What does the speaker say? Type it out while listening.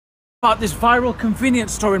About this viral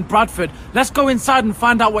convenience store in Bradford. Let's go inside and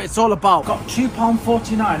find out what it's all about. Got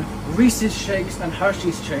 £2.49 Reese's shakes and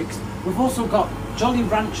Hershey's shakes. We've also got Jolly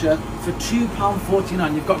Rancher for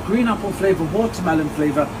 £2.49. You've got green apple flavour, watermelon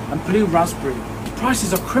flavour and blue raspberry. The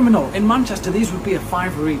prices are criminal. In Manchester these would be a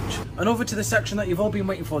 £5 each. And over to the section that you've all been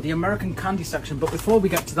waiting for, the American candy section. But before we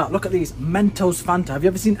get to that, look at these Mentos Fanta. Have you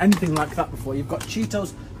ever seen anything like that before? You've got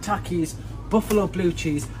Cheetos, Takis, Buffalo blue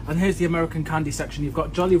cheese, and here's the American candy section. You've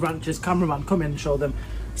got Jolly Ranchers, cameraman, come in and show them.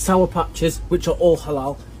 Sour Patches, which are all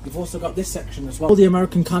halal. You've also got this section as well. All the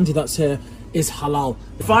American candy that's here is halal.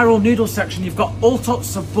 The viral noodle section, you've got all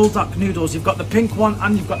sorts of bulldog noodles. You've got the pink one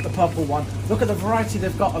and you've got the purple one. Look at the variety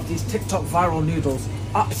they've got of these TikTok viral noodles.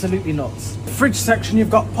 Absolutely nuts. The fridge section, you've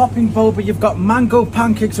got popping boba, you've got mango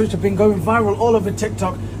pancakes, which have been going viral all over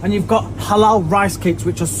TikTok, and you've got halal rice cakes,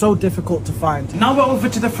 which are so difficult to find. Now we're over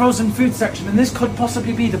to the frozen food section, and this could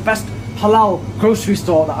possibly be the best halal grocery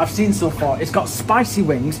store that I've seen so far. It's got spicy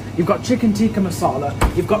wings, you've got chicken tikka masala,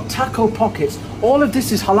 you've got taco pockets. All of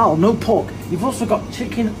this is halal, no pork. You've also got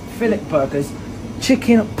chicken fillet burgers,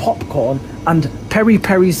 chicken popcorn and peri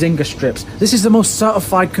peri zinger strips. This is the most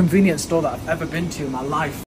certified convenience store that I've ever been to in my life.